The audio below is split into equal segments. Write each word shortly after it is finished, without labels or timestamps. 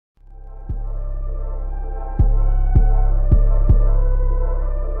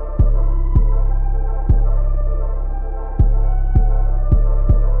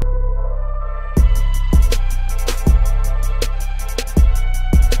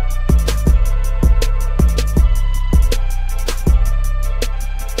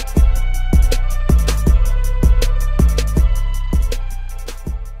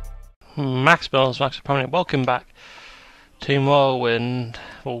Maximal, welcome back to Morrowind,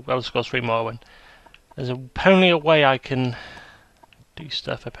 or Elder Scrolls 3 Morrowind. There's apparently a way I can do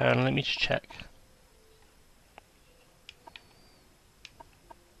stuff, apparently. Let me just check.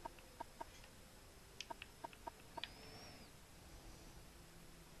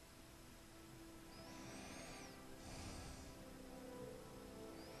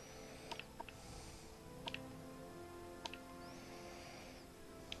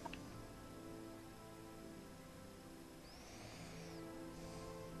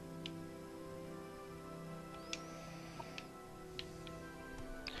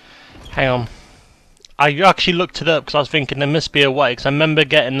 Hang on. I actually looked it up because I was thinking there must be a way, because I remember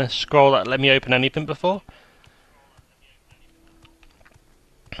getting a scroll that let me open anything before.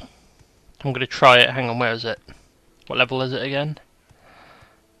 I'm going to try it. Hang on, where is it? What level is it again?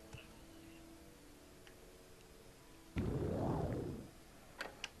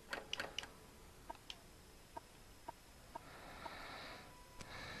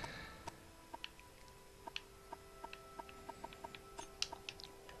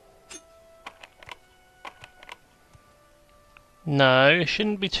 No, it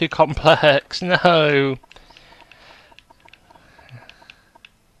shouldn't be too complex. No.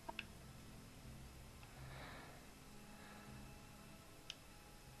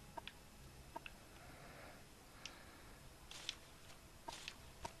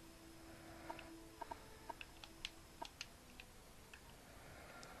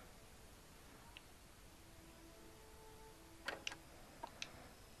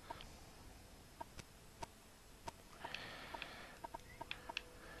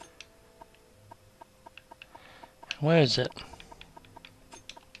 Where is it?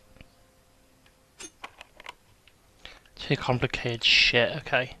 Too complicated shit,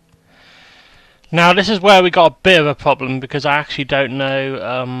 okay. Now this is where we got a bit of a problem because I actually don't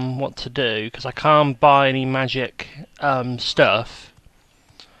know what to do because I can't buy any magic stuff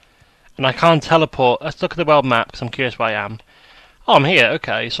and I can't teleport. Let's look at the world map because I'm curious where I am. Oh, I'm here,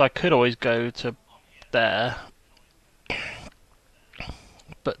 okay, so I could always go to there.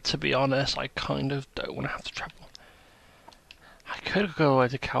 But to be honest, I kind of don't want to have to travel. I could go away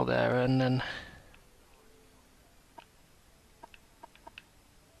to Caldera and then...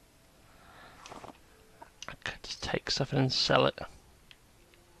 I could just take stuff and sell it.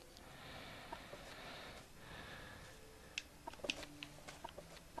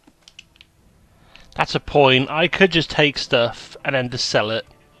 That's a point. I could just take stuff and then just sell it.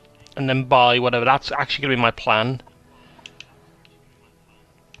 And then buy whatever. That's actually going to be my plan.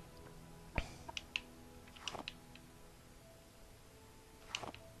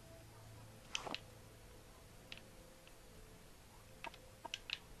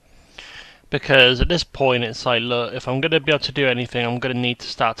 Because at this point it's like, look, if I'm going to be able to do anything, I'm going to need to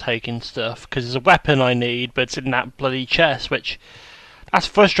start taking stuff. Because there's a weapon I need, but it's in that bloody chest, which... That's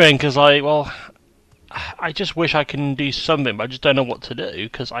frustrating, because like, well... I just wish I can do something, but I just don't know what to do,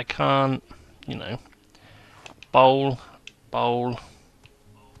 because I can't, you know... Bowl...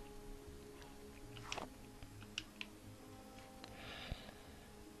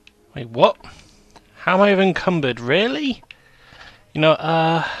 Wait, what? How am I even encumbered? Really? You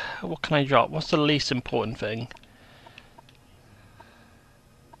know, what can I drop? What's the least important thing?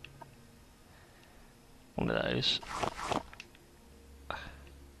 One of those.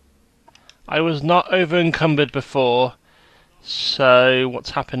 I was not over encumbered before, so what's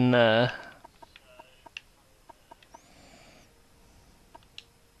happened there?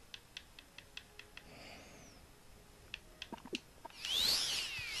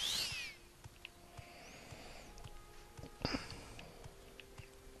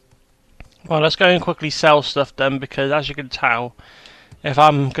 Well, let's go and quickly sell stuff then, because as you can tell, if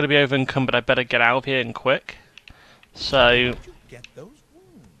I'm going to be over encumbered, I better get out of here and quick. So,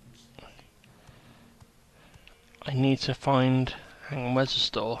 I need to find... Hang on, where's the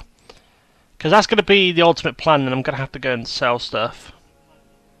store? Because that's going to be the ultimate plan, and I'm going to have to go and sell stuff.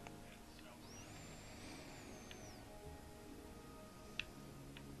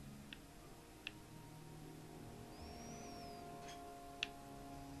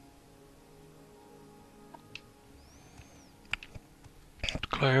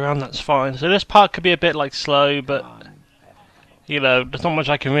 Go around, that's fine. So this part could be a bit like slow, but you know, there's not much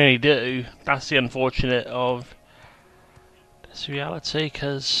I can really do. That's the unfortunate of this reality,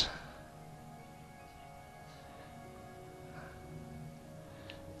 because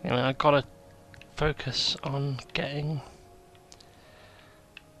you know, I gotta focus on getting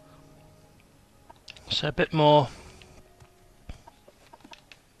so a bit more.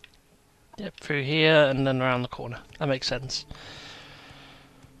 Yep, through here and then around the corner. That makes sense.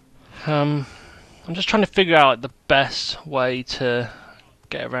 I'm just trying to figure out the best way to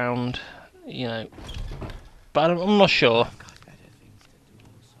get around, you know, but I'm not sure.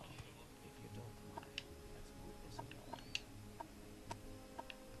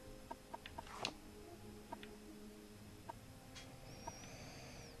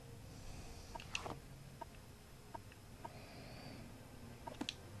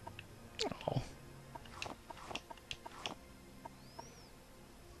 Oh.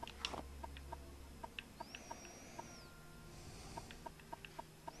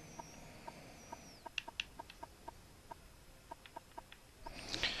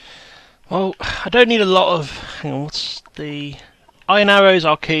 Well, I don't need a lot of. Hang on, what's the iron arrows?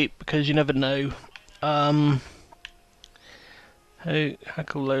 I'll keep because you never know.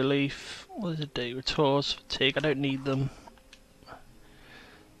 Hackle low leaf. What does it do? Restores fatigue. I don't need them.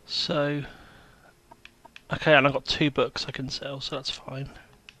 So, okay, and I've got 2 books I can sell, so that's fine.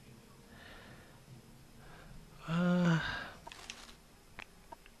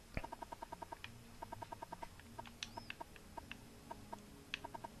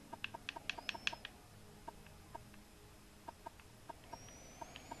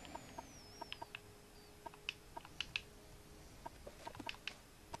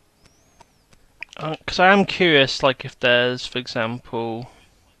 Because I am curious, like if there's, for example,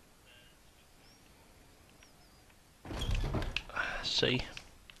 let's see,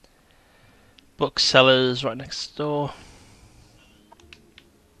 booksellers right next door.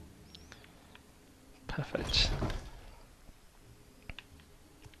 Perfect.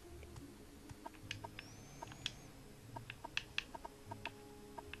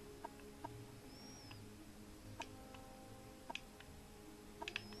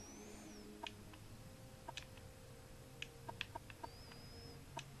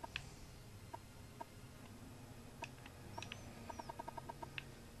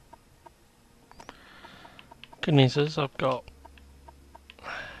 Good news is I've got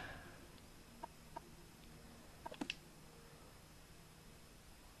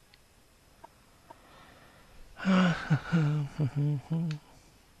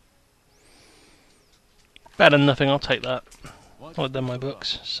better than nothing. I'll take that. Well, they're my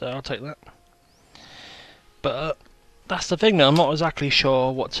books, so I'll take that. But that's the thing, though. I'm not exactly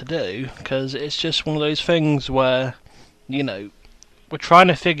sure what to do because it's just one of those things where, you know, we're trying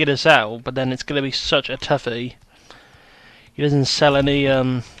to figure this out, but then it's going to be such a toughie. He doesn't sell any.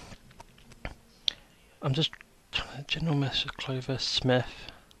 I'm just general message Clover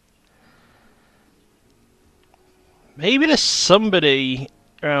Smith. Maybe there's somebody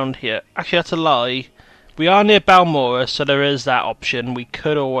around here. Actually, that's a lie. We are near Balmora, so there is that option. We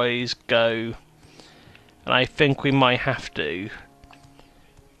could always go, and I think we might have to.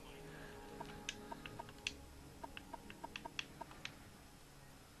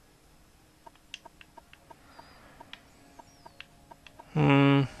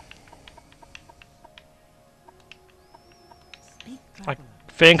 I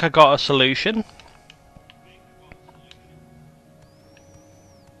think I got a solution.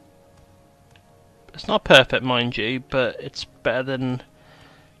 It's not perfect, mind you, but it's better than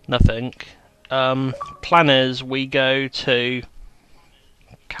nothing. Plan is we go to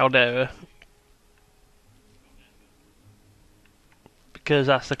Caldera because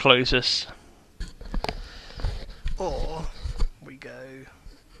that's the closest, or we go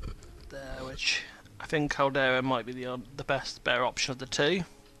there, which I think Caldera might be the better option of the 2.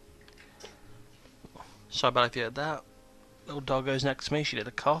 Sorry about if you heard that. Little doggo's next to me. She did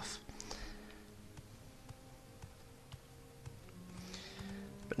a cough.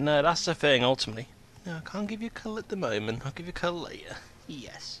 But no, that's the thing, ultimately. No, I can't give you a colour at the moment. I'll give you a colour later.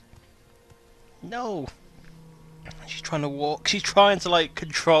 Yes. No. She's trying to walk. She's trying to, like,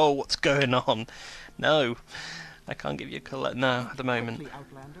 control what's going on. No. I can't give you a colour. No, at the moment.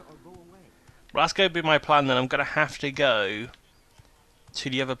 Well, that's going to be my plan then. I'm going to have to go to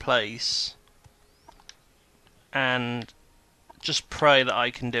the other place and just pray that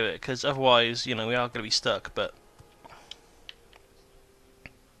I can do it. Because otherwise, you know, we are going to be stuck. But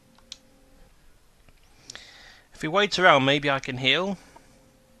if we wait around, maybe I can heal.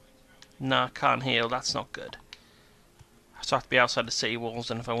 No, I can't heal. That's not good. I still have to be outside the city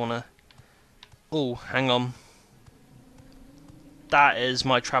walls, and if I want to... Oh, hang on. That is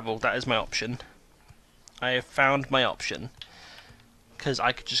my travel. That is my option. I have found my option. Because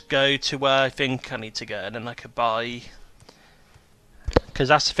I could just go to where I think I need to go, and then I could buy... Because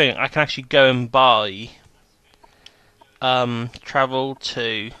that's the thing. I can actually go and buy... travel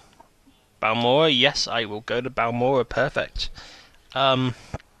to... Balmora, yes, I will go to Balmora, perfect.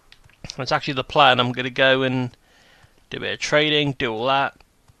 That's actually the plan. I'm going to go and do a bit of trading, do all that,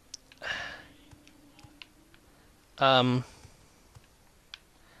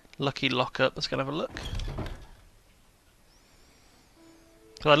 Lucky lockup. Let's go and have a look.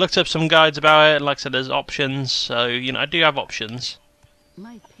 So I looked up some guides about it, and like I said, there's options. So you know, I do have options.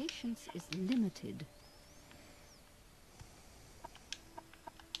 My patience is limited.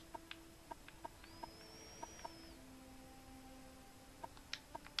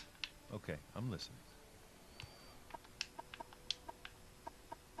 Okay, I'm listening.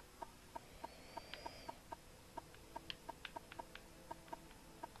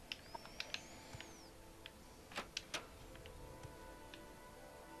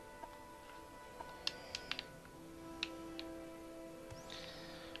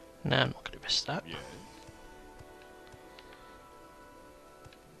 No, I'm not going to risk that. Yes.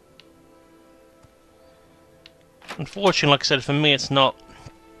 Unfortunately, like I said, for me, it's not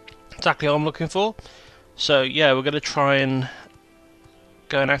exactly what I'm looking for. So yeah, we're going to try and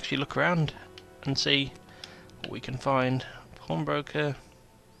go and actually look around and see what we can find. Pawnbroker.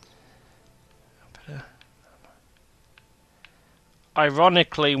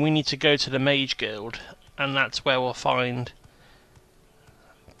 Ironically, we need to go to the Mage Guild, and that's where we'll find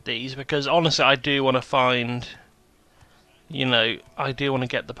these, because honestly I do want to find, you know, I do want to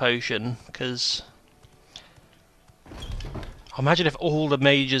get the potion, because imagine if all the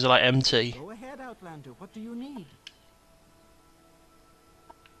mages are like empty. Go ahead, Outlander. What do you need?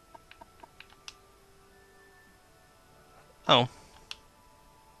 Oh.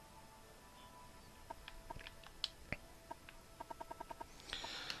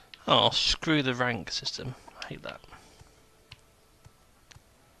 Oh, screw the rank system. I hate that.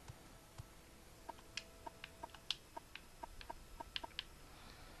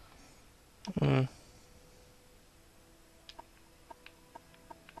 Hmm.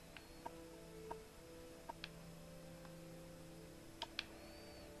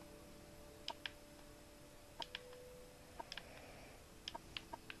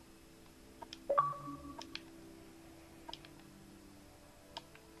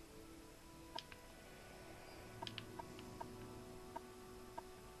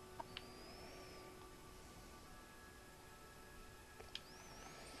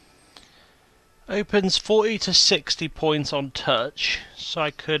 Opens 40 to 60 points on touch, so I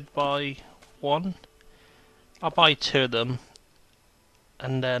could buy one. I'll buy two of them,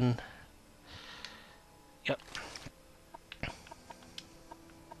 and then, yep.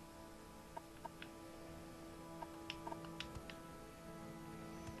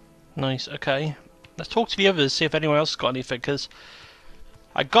 Nice, okay. Let's talk to the others, see if anyone else has got anything, because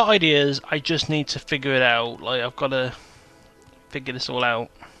I got ideas, I just need to figure it out. Like, I've got to figure this all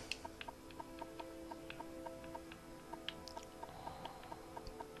out.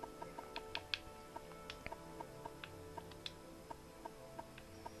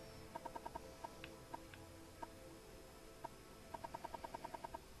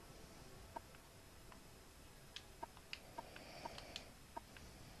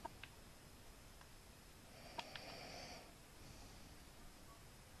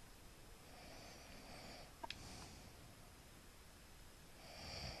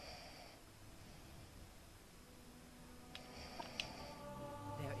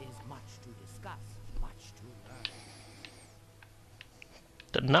 There is much to discuss, much to learn.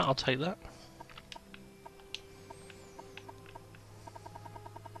 Done that, I'll take that.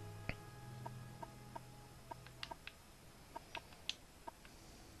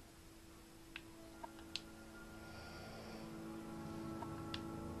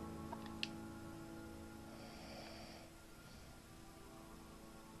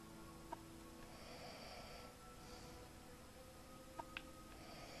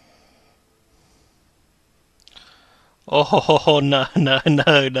 Oh, no, no,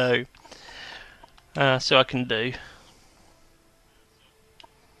 no, no. So I can do.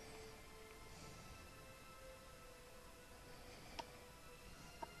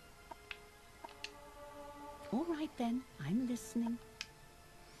 All right then, I'm listening.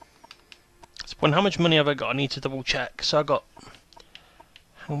 So when, how much money have I got? I need to double check. So I got.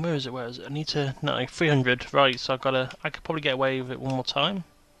 Hang on, where is it? Where is it? I need to. No, 300. Right, so I've got to. I could probably get away with it one more time.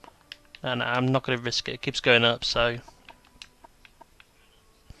 And I'm not going to risk it. It keeps going up, so.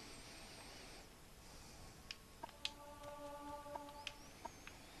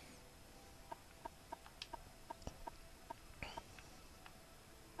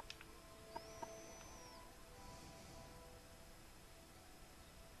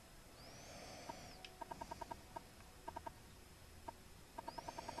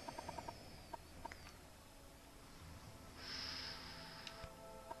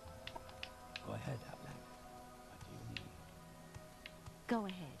 Go ahead, Outlander. What do you need? Go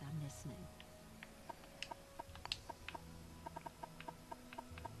ahead, I'm listening.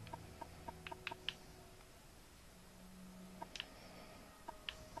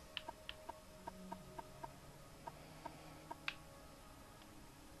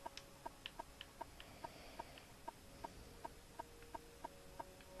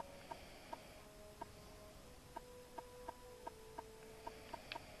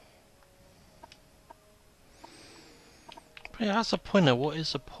 Yeah, that's the point of what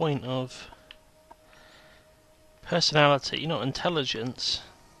is the point of personality, not intelligence.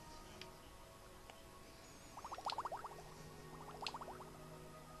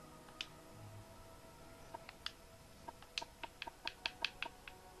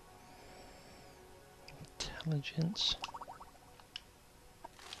 Intelligence.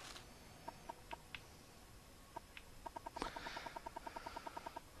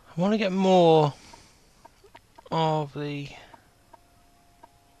 I want to get more of the,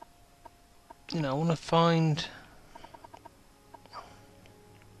 I want to find.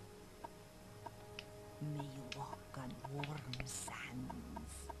 May you walk on warm sands.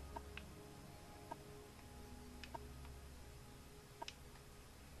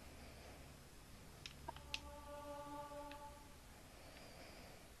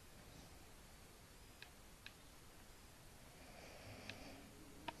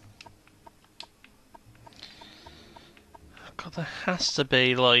 God, there has to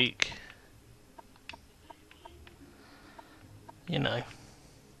be like, you know.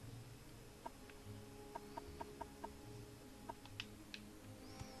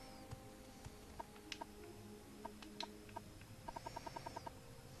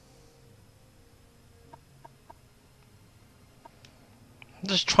 I'm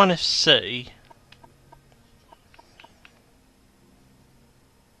just trying to see.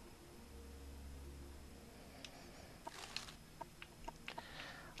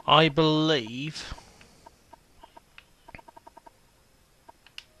 I believe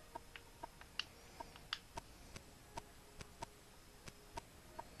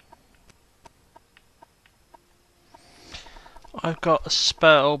I've got a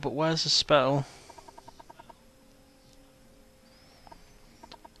spell, but where's the spell?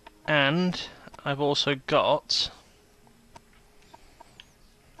 And I've also got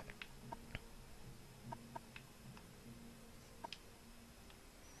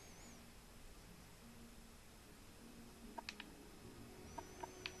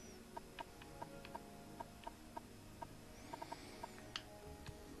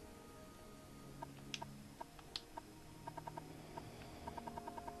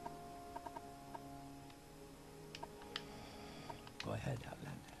Go ahead,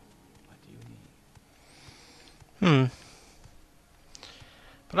 Outlander. What do you need?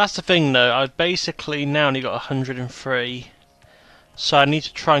 But that's the thing though, I've basically now only got 103. So I need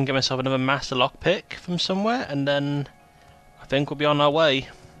to try and get myself another master lockpick from somewhere, and then I think we'll be on our way.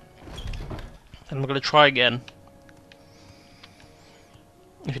 And we're going to try again.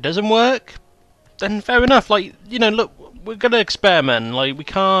 If it doesn't work, then fair enough. Like, look, we're going to experiment. Like, we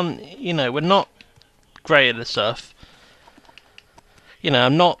can't, we're not great at this stuff.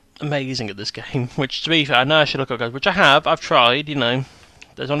 I'm not amazing at this game, which to be fair, I know I should look at guys, which I have. I've tried,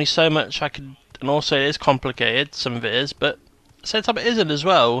 There's only so much I could, and also it is complicated, some of it is, but at the same time it isn't as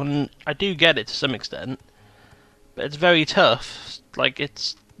well, and I do get it to some extent. But it's very tough. Like,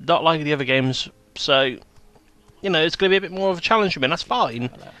 it's not like the other games, so, it's going to be a bit more of a challenge for me, and that's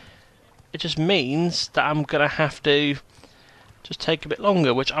fine. It just means that I'm going to have to just take a bit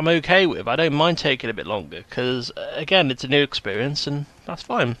longer, which I'm okay with. I don't mind taking a bit longer, because, again, it's a new experience, and that's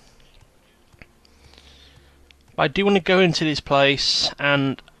fine. But I do want to go into this place,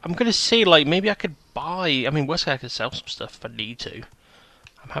 and I'm going to see, like, maybe I could buy... I mean, worst case I could sell some stuff if I need to.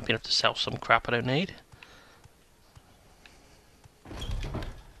 I'm happy enough to sell some crap I don't need.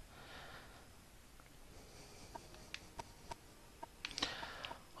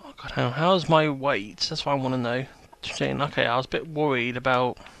 Oh god, how's my weight? That's what I want to know. Okay, I was a bit worried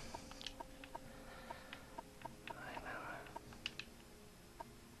about...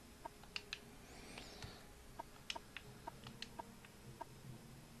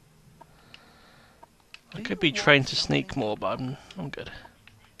 I could be trained to sneak more, but I'm good.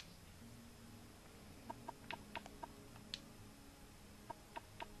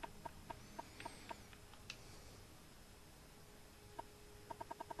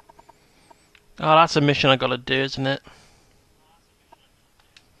 Oh, that's a mission I gotta do, isn't it?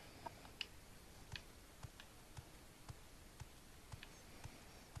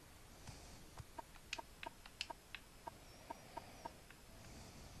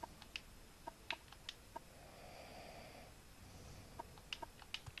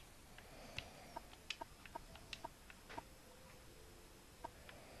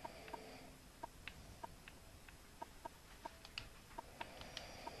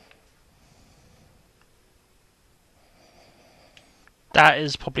 That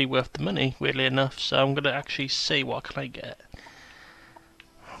is probably worth the money, weirdly enough, so I'm going to actually see what can I get.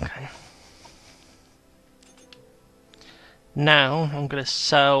 Okay. Now, I'm going to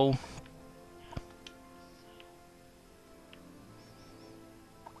sell...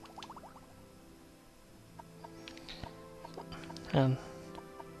 And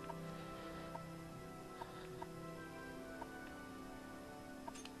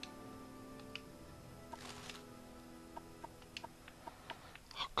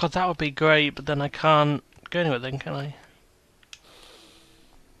oh, God, that would be great, but then I can't go anywhere then, can I?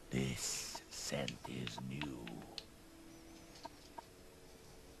 This scent is new.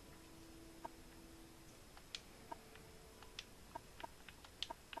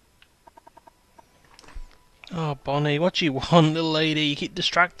 Oh, Bonnie, what do you want, little lady? You keep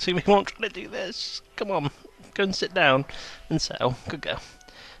distracting me while I'm trying to do this. Come on, go and sit down and settle. Good girl.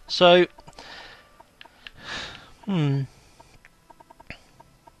 So, Move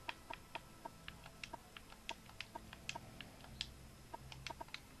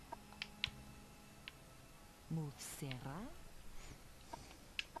Sarah.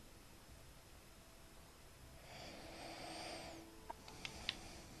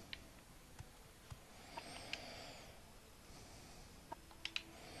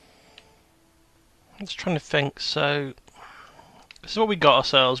 I'm just trying to think. So, this is what we got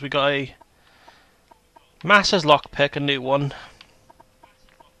ourselves. We got a Master's Lockpick, a new one.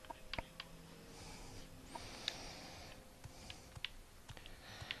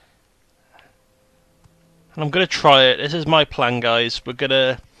 And I'm going to try it. This is my plan, guys. We're going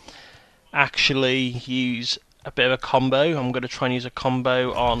to actually use a bit of a combo. I'm going to try and use a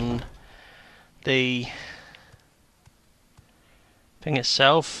combo on the thing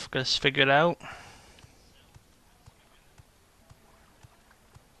itself. Going to figure it out.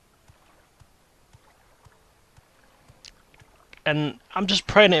 And I'm just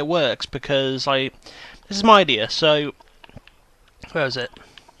praying it works because this is my idea. So, where is it?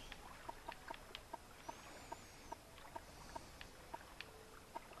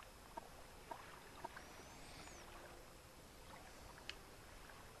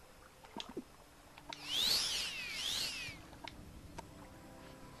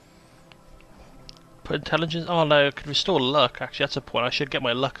 Put intelligence. Oh no, I could restore luck. Actually, that's a point. I should get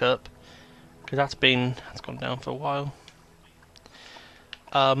my luck up because that's gone down for a while.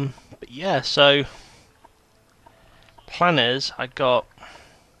 But yeah, so plan is I got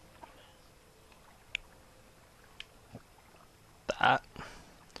that,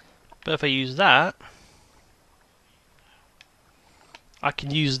 but if I use that, I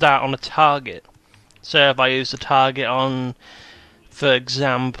can use that on a target. So if I use the target on, for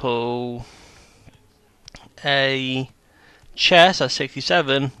example, a chest at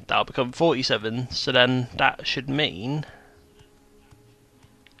 67, that'll become 47. So then that should mean,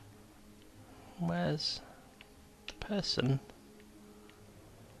 where's the person?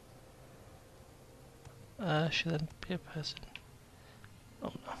 Should then be a person.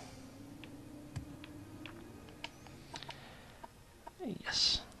 Oh no.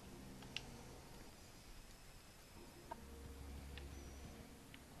 Yes.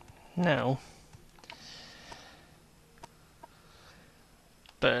 Now,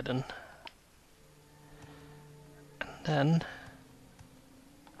 burden. And then,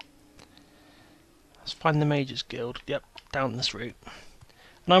 let's find the Mages Guild. Yep, down this route.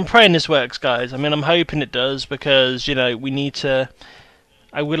 And I'm praying this works, guys. I mean, I'm hoping it does because, you know, we need to...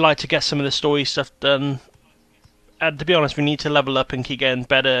 I would like to get some of the story stuff done. And to be honest, we need to level up and keep getting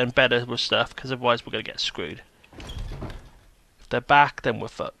better and better with stuff because otherwise we're going to get screwed. If they're back, then we're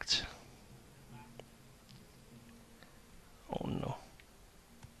fucked. Oh no.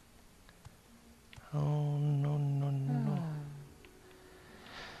 Oh no, no, no.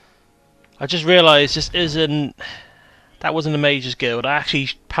 I just realised this isn't... That wasn't a Mages Guild. I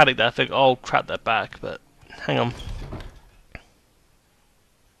actually panicked there. I think, oh crap, they're back. But hang on.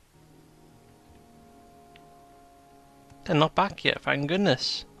 They're not back yet, thank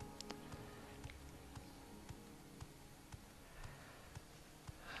goodness.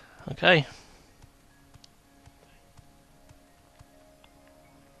 Okay.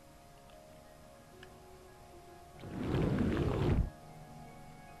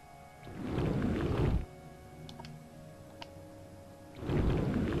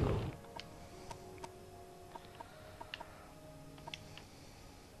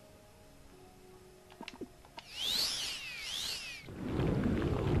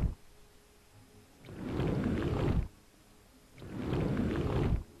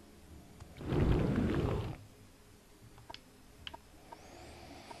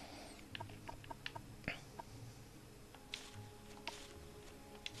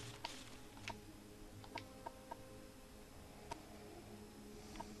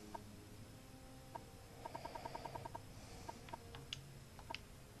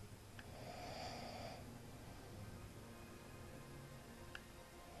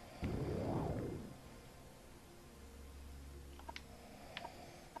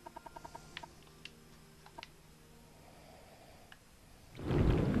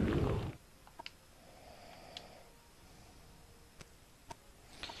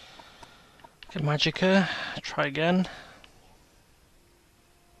 Get Magicka. Try again.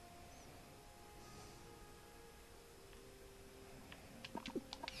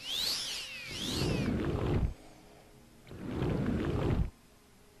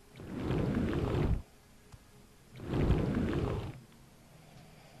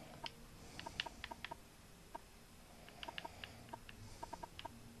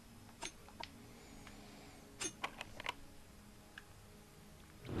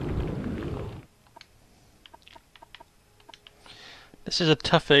 This is a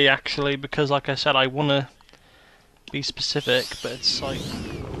toughie actually, because like I said, I want to be specific, but it's like...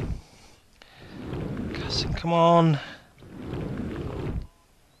 Come on.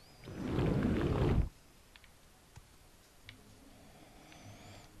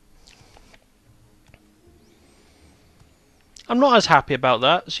 I'm not as happy about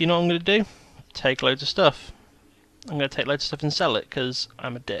that, so you know what I'm going to do? Take loads of stuff. I'm going to take loads of stuff and sell it, because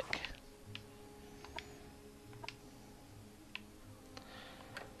I'm a dick.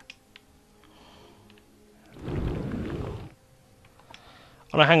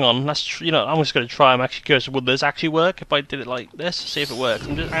 Oh no, hang on, you know, I'm just going to try. I'm actually curious, would this actually work if I did it like this? See if it works.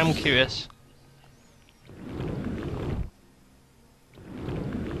 I'm curious.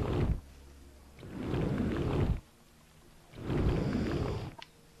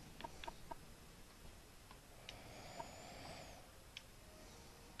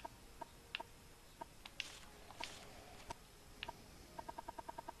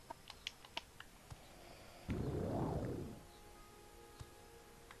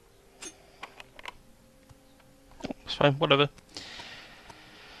 It's fine, whatever.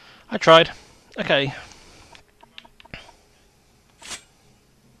 I tried. Okay.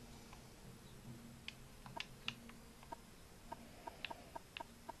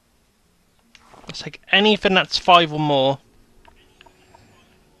 Let's take anything that's 5 or more.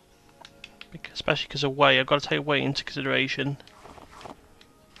 Especially because of weight, I've got to take weight into consideration.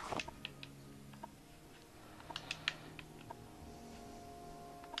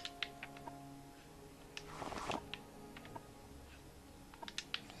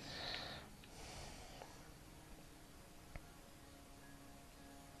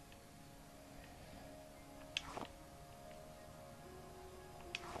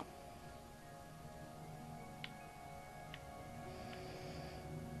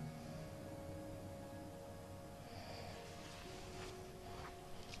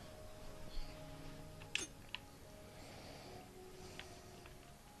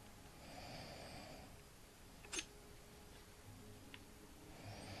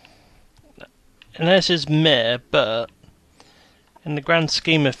 And this is meh, but in the grand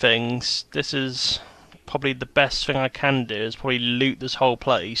scheme of things, this is probably the best thing I can do, is probably loot this whole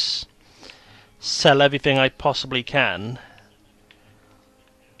place, sell everything I possibly can,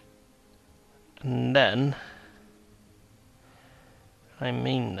 and then,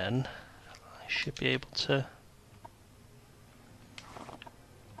 then, I should be able to...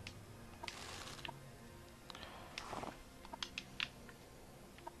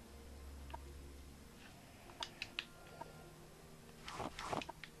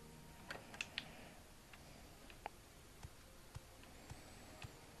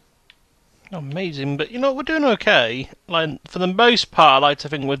 Amazing, but you know, we're doing okay. Like, for the most part, I like to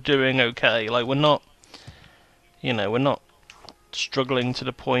think we're doing okay. Like, we're not, you know, we're not struggling to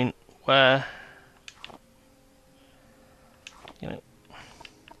the point where, you know...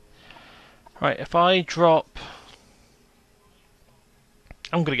 Right, if I drop...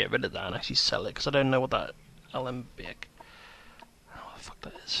 I'm going to get rid of that and actually sell it, because I don't know what that Alembic... What the fuck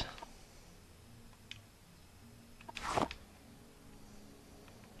that is.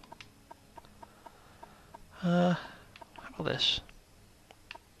 How about this?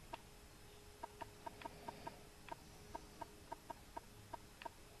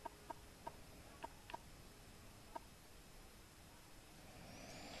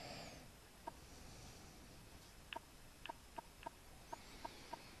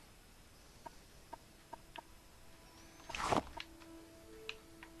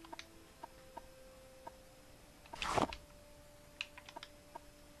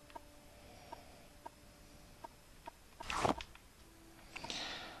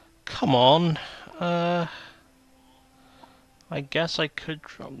 Come on. I guess I could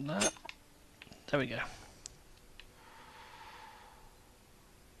drop that. There we go.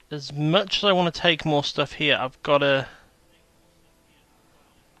 As much as I want to take more stuff here, I've got to...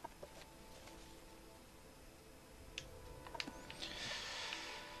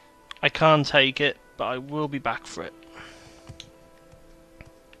 I can't take it, but I will be back for it.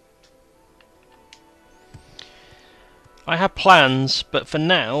 I have plans, but for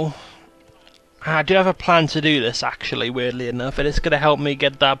now, I do have a plan to do this actually, weirdly enough, and it's going to help me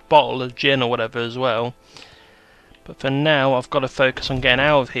get that bottle of gin or whatever as well. But for now, I've got to focus on getting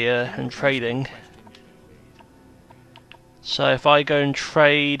out of here and trading. So if I go and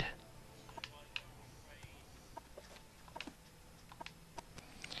trade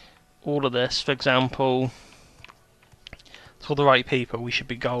all of this, for example, for the right people, we should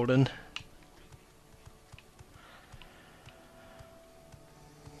be golden.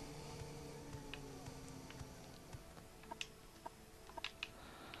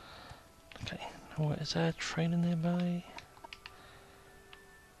 Okay, what is there? Trading nearby?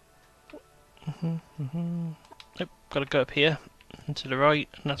 Nope, got to go up here and to the right,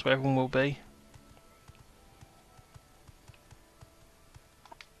 and that's where everyone will be.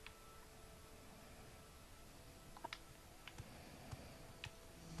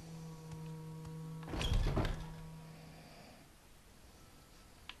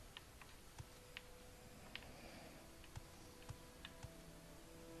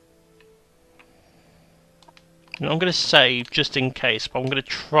 I'm going to save just in case, but I'm going to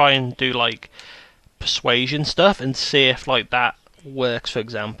try and do like persuasion stuff and see if like that works, for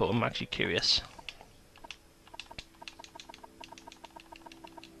example. I'm actually curious.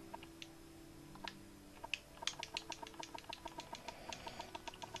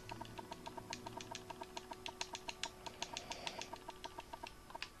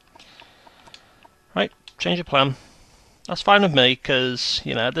 Right, change of plan. That's fine with me, because,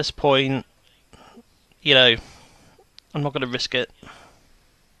 you know, at this point, you know, I'm not going to risk it.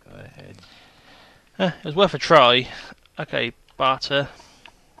 Go ahead. It was worth a try. Okay, barter.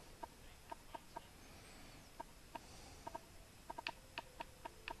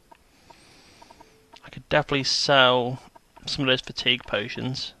 I could definitely sell some of those fatigue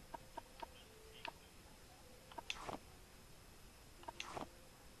potions.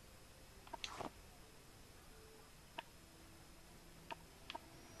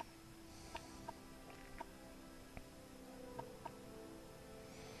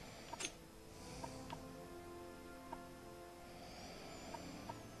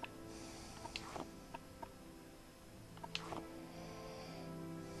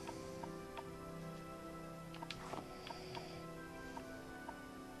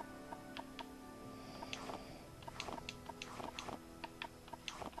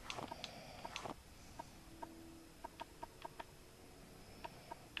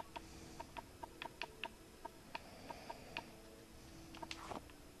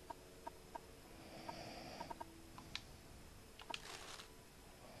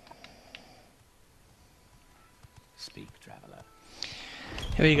 Speak, traveler.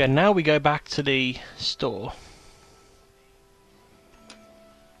 Here we go. Now we go back to the store.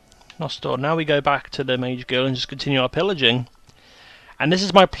 Not store. Now we go back to the Mage Guild and just continue our pillaging. And this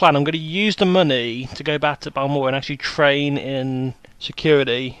is my plan. I'm going to use the money to go back to Balmore and actually train in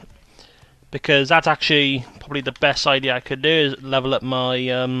security, because that's actually probably the best idea I could do, is level up my,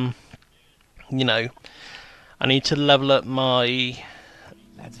 you know, I need to level up my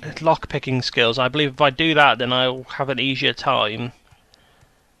lockpicking skills. I believe if I do that, then I'll have an easier time,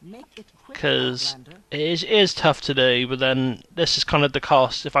 Make it quick, because Outlander. it is tough to do, but then this is kind of the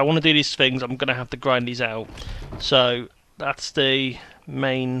cost. If I want to do these things, I'm going to have to grind these out. So that's the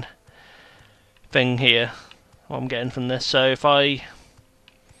main thing here, what I'm getting from this. So if I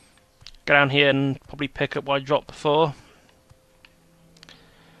go down here and probably pick up what I dropped before,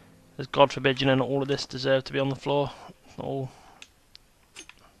 as God forbid, you know, not all of this deserves to be on the floor. Not all.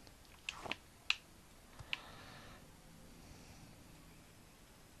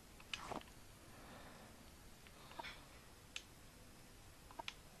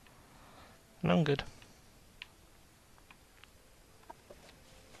 No, I'm good.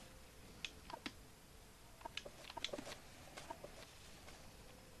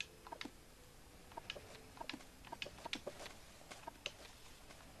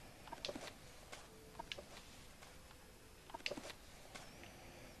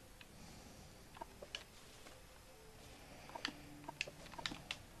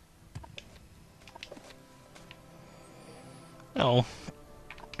 Oh,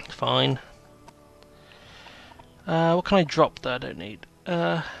 fine. What can I drop that I don't need?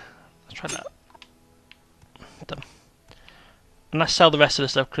 Let's try that. Done. And I sell the rest of the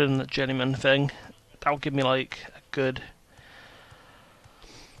stuff, including the journeyman thing. That'll give me like a good.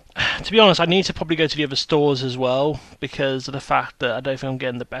 To be honest, I need to probably go to the other stores as well, because of the fact that I don't think I'm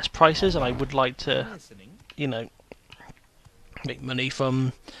getting the best prices, and I would like to, Listening. you know, make money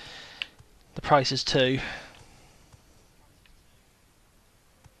from the prices too.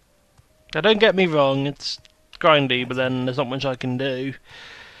 Now, don't get me wrong, it's grindy, but then there's not much I can do.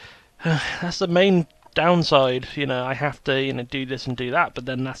 That's the main downside. You know, I have to do this and do that, but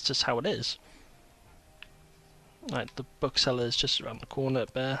then that's just how it is. Like the bookseller is just around the corner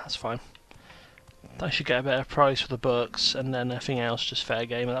there. That's fine. I should get a better price for the books, and then everything else just fair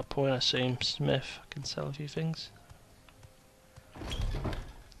game at that point. I assume Smith can sell a few things.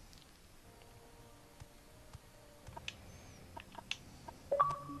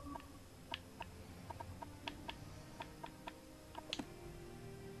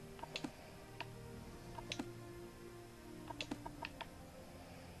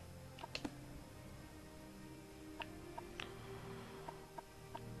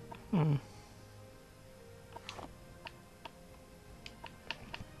 Hmm.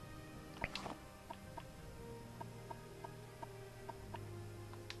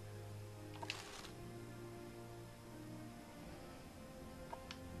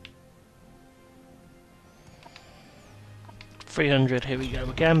 $300. Here we go.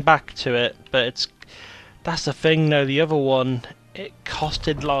 We're getting back to it, but that's the thing though. The other one, it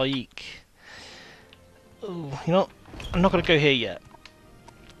costed like. Oh, you know, I'm not gonna go here yet.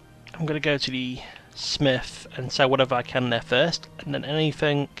 I'm gonna go to the Smith and sell whatever I can there first, and then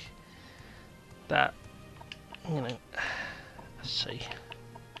anything that let's see.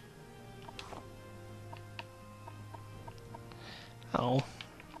 Oh,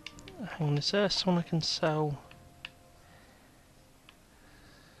 hang on, is there someone I can sell?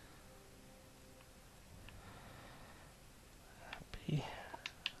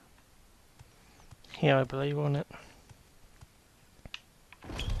 Here, I believe on it.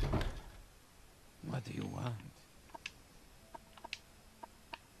 What do you want?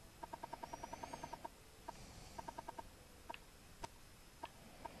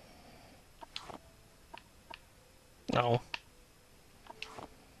 No.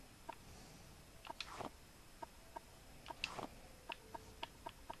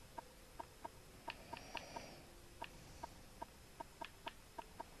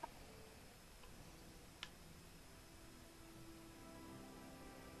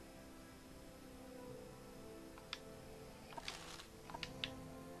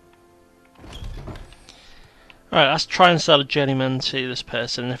 Alright, let's try and sell a journeyman to this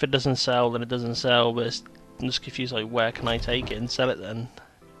person. If it doesn't sell, then it doesn't sell, but I'm just confused, like, where can I take it and sell it then?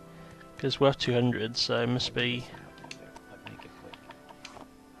 Because it's worth 200, so it must be... But make it quick.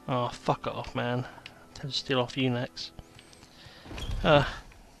 Oh, fuck off, man. I'll just steal off you next. The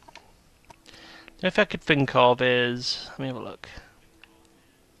only thing I could think of is... Let me have a look.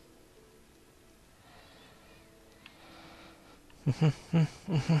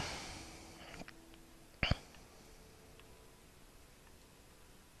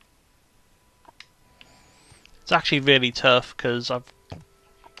 It's actually really tough because what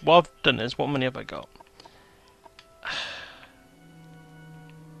I've done is, what money have I got?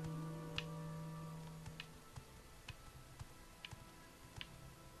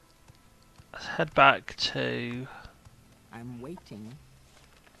 Let's head back to... I'm waiting.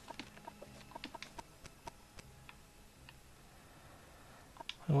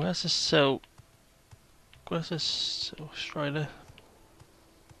 Where's the silk? Where's this silk strider?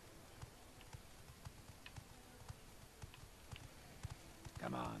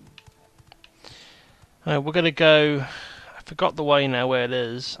 Come on. Alright, we're gonna go... I forgot the way now where it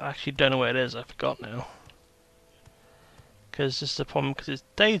is. I actually don't know where it is, I forgot now. Because this is the problem, because it's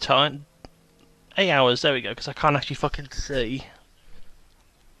daytime. 8 hours, there we go, because I can't actually fucking see.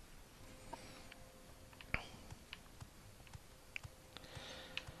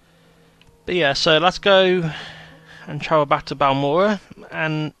 But yeah, so let's go and travel back to Balmora,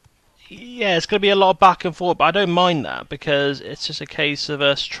 and yeah, it's going to be a lot of back and forth, but I don't mind that, because it's just a case of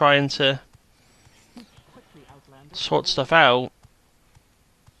us trying to sort stuff out.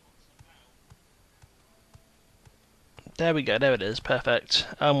 There we go, there it is, perfect.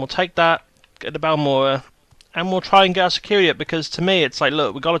 We'll take that, get to Balmora, and we'll try and get our security up, because to me it's like,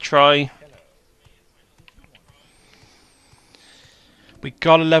 look, we got to try. We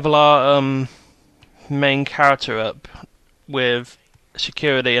got to level our main character up with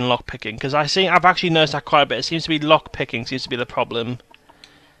security and lockpicking, because I've actually noticed that quite a bit. It seems to be lockpicking seems to be the problem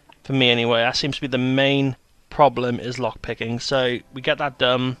for me anyway. That seems to be the main problem, is lockpicking. So we get that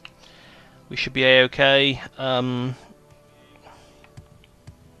done, we should be a-okay. But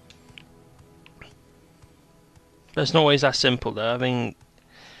it's not always that simple though. I mean,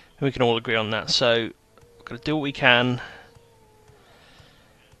 we can all agree on that. So we're gonna do what we can.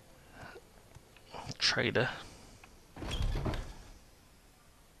 Trader.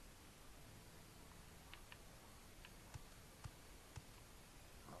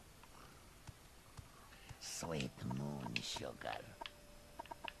 Sweet moon sugar.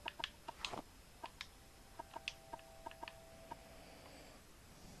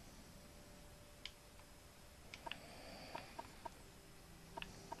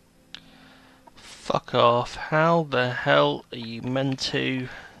 Fuck off. How the hell are you meant to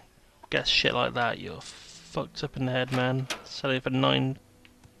get shit like that? You're fucked up in the head, man. Selling for 9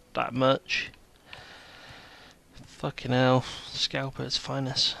 that much. Fucking hell. Scalper at its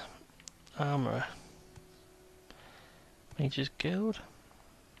finest. Armourer. Mage's Guild?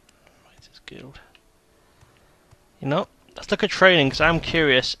 Mage's Guild. You know, let's look at training, because I'm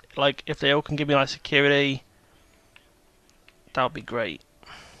curious, like, if they all can give me, like, security, that would be great.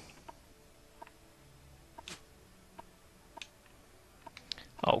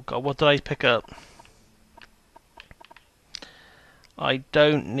 Oh god, what did I pick up? I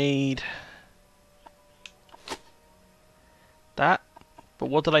don't need that, but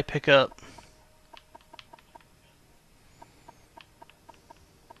what did I pick up?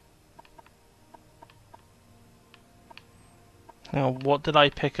 Hang on, what did I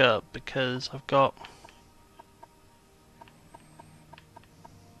pick up? Because I've got...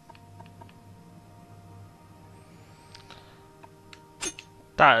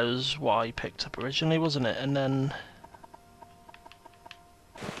 That is what I picked up originally, wasn't it? And then...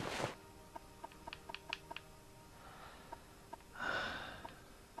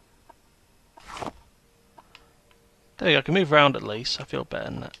 There you go, I can move around at least. I feel better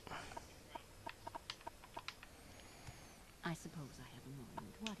than that. I suppose I have a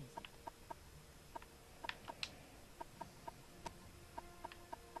moment. What is it?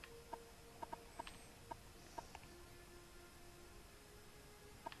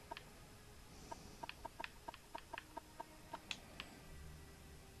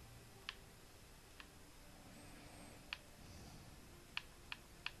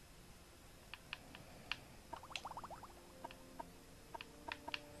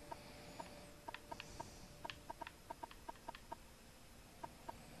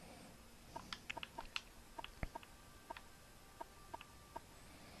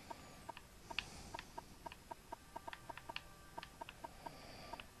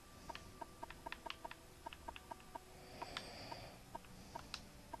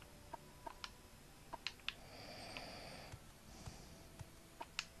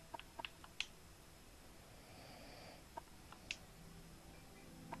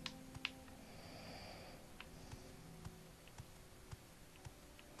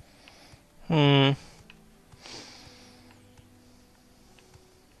 Hmm.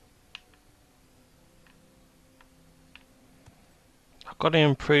 I've got to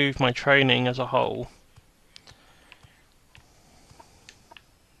improve my training as a whole.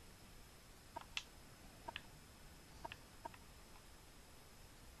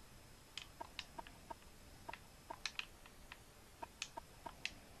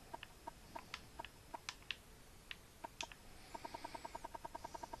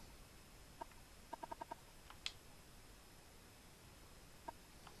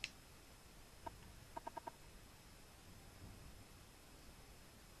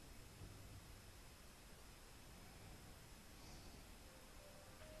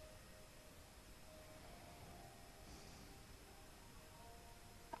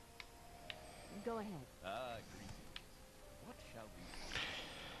 Go ahead. Greetings. What shall we do?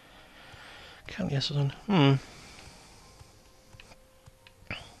 Count yes or no.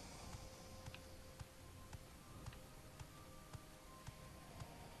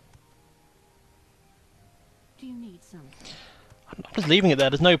 Do you need something? I'm just leaving it there.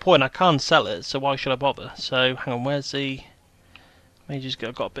 There's no point. I can't sell it, so why should I bother? So, hang on. Where's the... Mages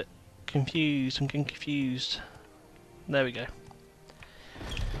Guild? I got a bit confused. I'm getting confused. There we go.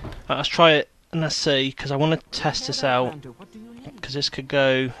 Right, let's try it and let's see, because I want to test this out, What do you need? because this could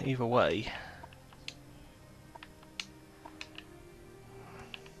go either way.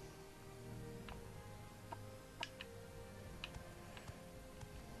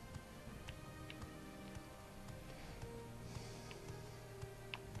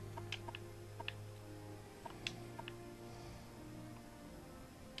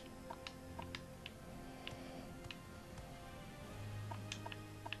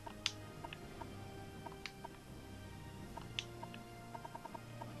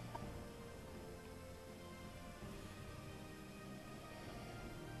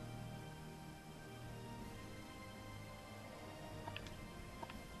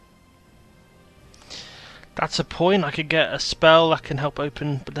 That's a point. I could get a spell that can help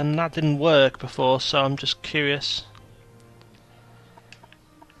open, but then that didn't work before, so I'm just curious.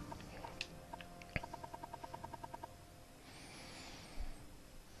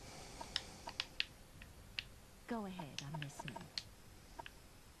 Go ahead. I'm listening.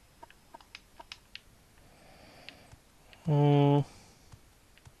 Hmm.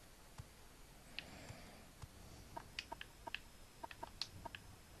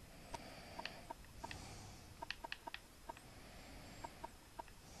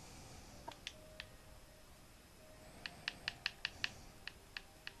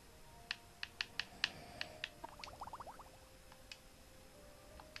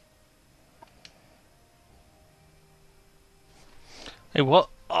 Hey, what?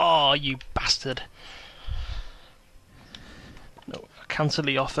 Oh, you bastard. No, cancel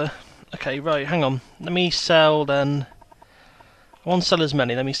the offer. Okay, right, hang on. Let me sell then. I won't sell as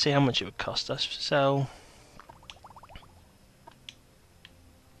many. Let me see how much it would cost us to sell.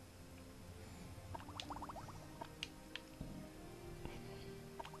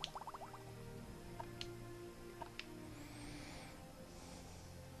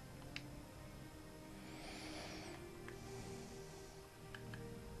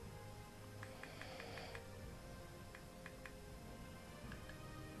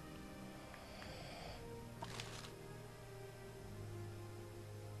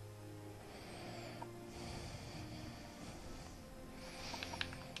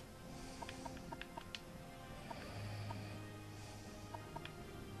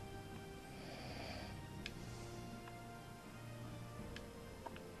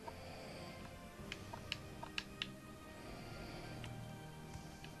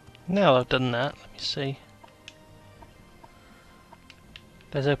 Now I've done that, let me see.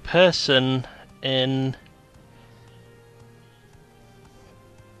 There's a person in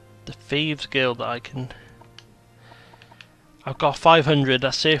the Thieves Guild that I can... I've got 500,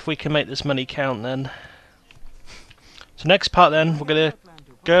 let's see if we can make this money count then. So next part then, we're going to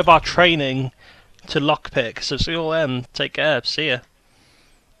go about training to lockpick. So see you all then, take care, see ya.